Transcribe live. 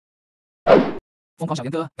疯狂小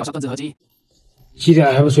杨哥搞笑段子合集。几点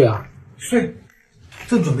了还不睡啊？睡，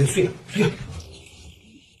正准备睡了。睡。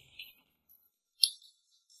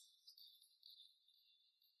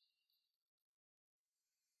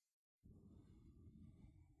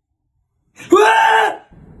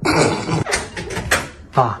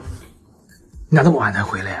爸，你咋这么晚才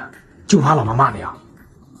回来呀？就怕老妈骂你啊？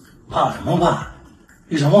怕什么怕？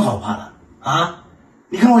有什么好怕的啊？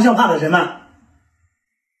你看我像怕的人吗？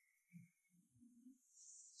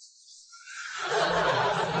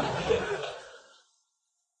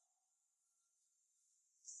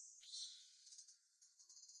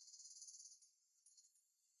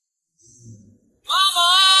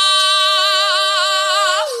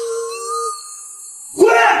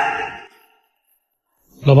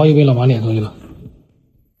老爸又被老妈撵出去了。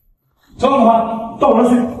走，老妈，到我那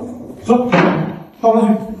睡。走，到我那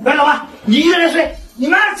睡。来，老妈，你一个人睡，你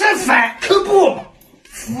妈真烦，可不嘛，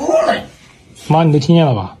服了。妈，你都听见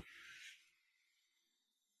了吧？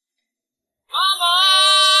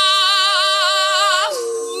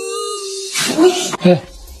嘿，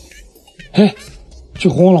嘿，去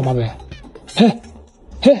哄我老妈呗。嘿，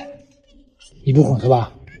嘿，你不哄是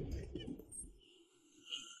吧？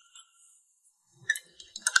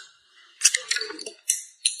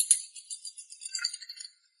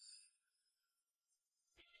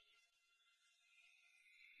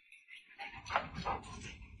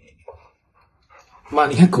妈，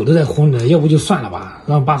你看狗都在哄你了，要不就算了吧，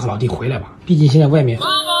让爸和老弟回来吧，毕竟现在外面。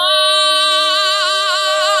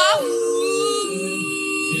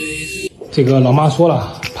这个老妈说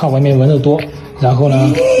了，怕外面蚊子多，然后呢？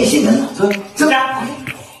走，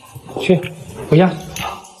去回家，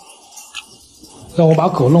让我把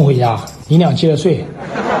狗弄回家，你俩接着睡。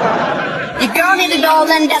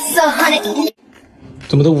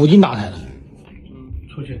怎么都无精打采的？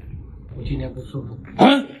出去，我今天不舒服。啊？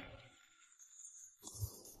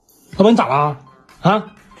老板，你咋了？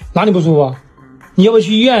啊？哪里不舒服？你要不要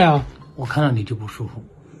去医院呀？我看到你就不舒服。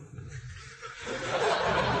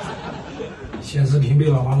显示屏被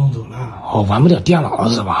老妈弄走了。哦，玩不了电脑了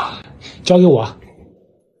是吧？交给我。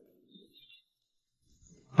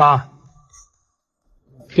妈，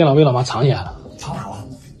电脑被老妈藏起来了。藏哪了？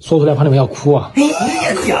说出来怕你们要哭啊。哎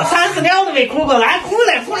呀，小3、4年都没哭过，俺哭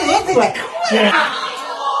了，哭了多哭了。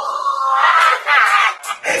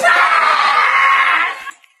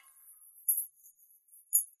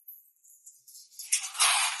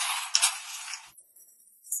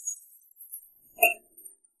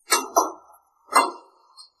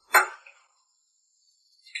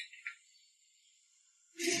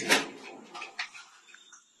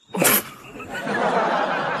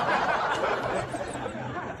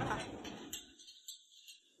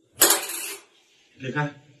你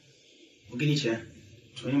看，我给你钱，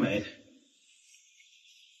重新买一台。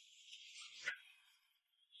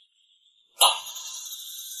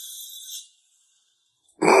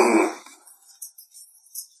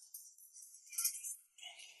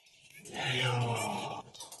哎呦！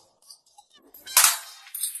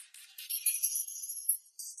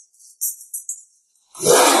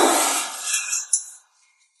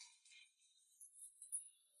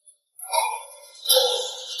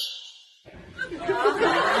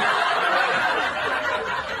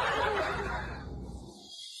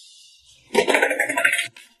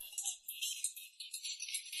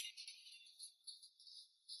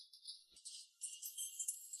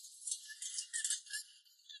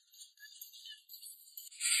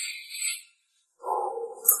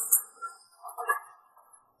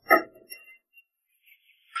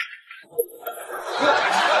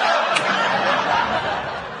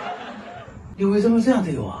你为什么这样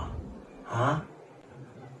对我啊？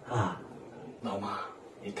老妈，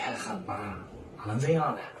你太狠了，哪能这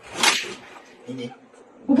样呢？你，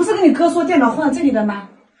我不是跟你哥说电脑放在这里的吗？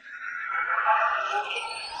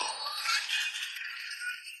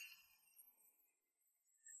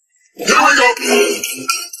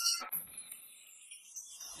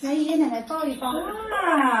来爷爷奶奶抱一抱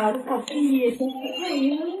啊，我好屁，哎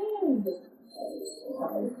呦！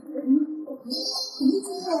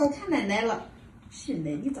我看奶奶了，是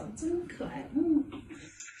奶你长得真可爱，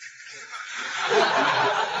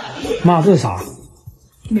妈，这是啥？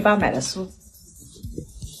你爸买的书。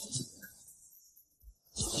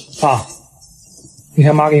爸，你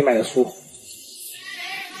看妈给你买的书。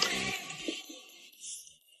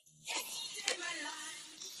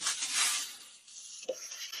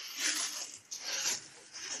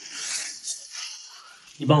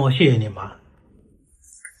你帮我谢谢你妈。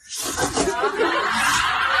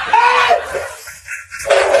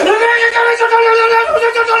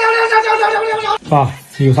爸，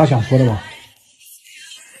你有啥想说的吗？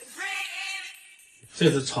这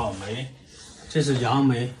是草莓，这是杨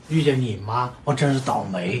梅，遇见你妈，我真是倒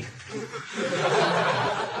霉。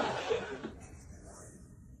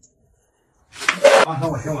啊，那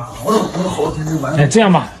我先玩啊，我都好天真玩。哎，这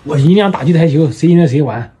样吧，我赢2打击台球，谁赢了谁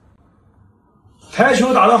玩。台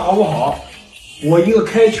球打得好不好，我一个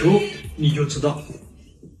开球你就知道。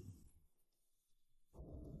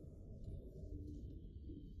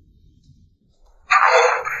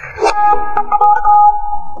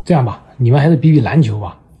这样吧，你们还是比比篮球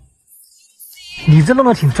吧。你这弄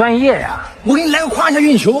得挺专业呀。我给你来个胯下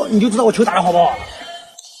运球，你就知道我球打得好不好。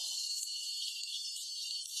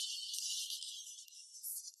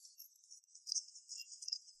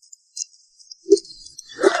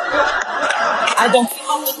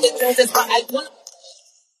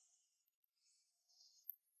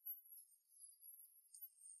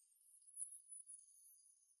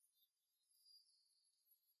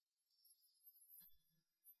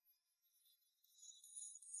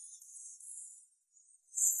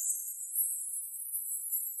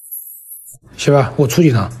媳妇儿，我出去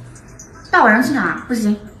一趟。大晚上去哪儿？不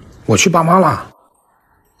行，我去爸妈了。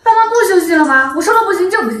爸妈不休息了吗？我说了不行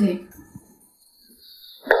就不行。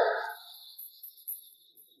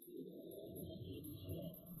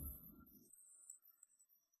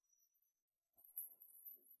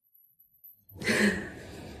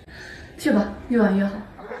去吧，越晚越好。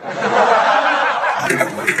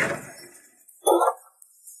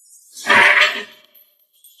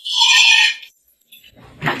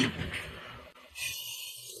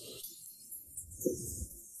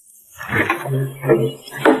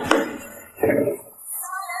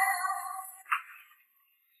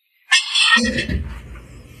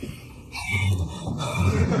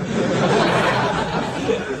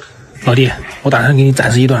老弟，我打算给你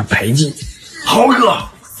展示一段牌技。好哥，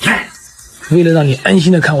来，为了让你安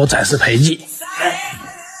心的看我展示牌技，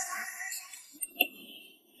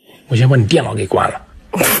我先把你电脑给关了。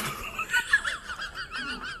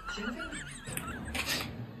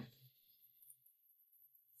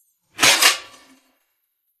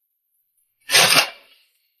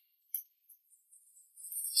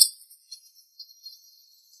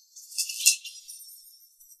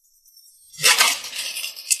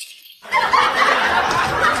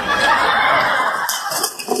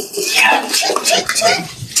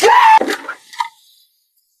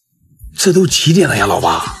这都几点了呀，老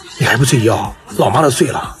爸，你还不睡觉？老妈都睡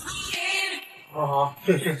了。好，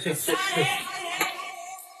睡。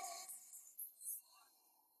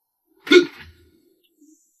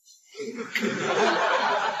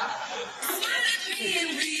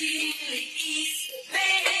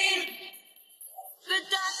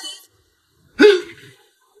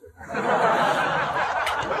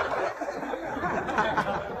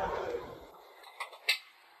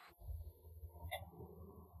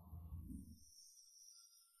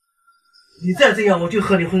你再这样，我就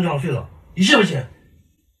和你混上睡了，你信不信？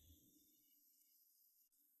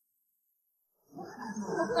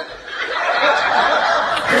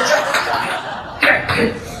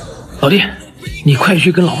老弟，你快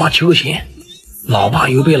去跟老妈求个情，老爸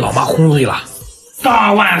又被老妈轰睡了。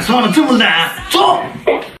大晚上的这么冷，走。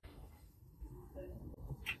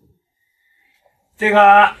这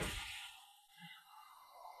个，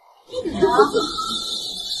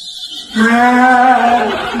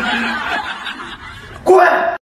滚！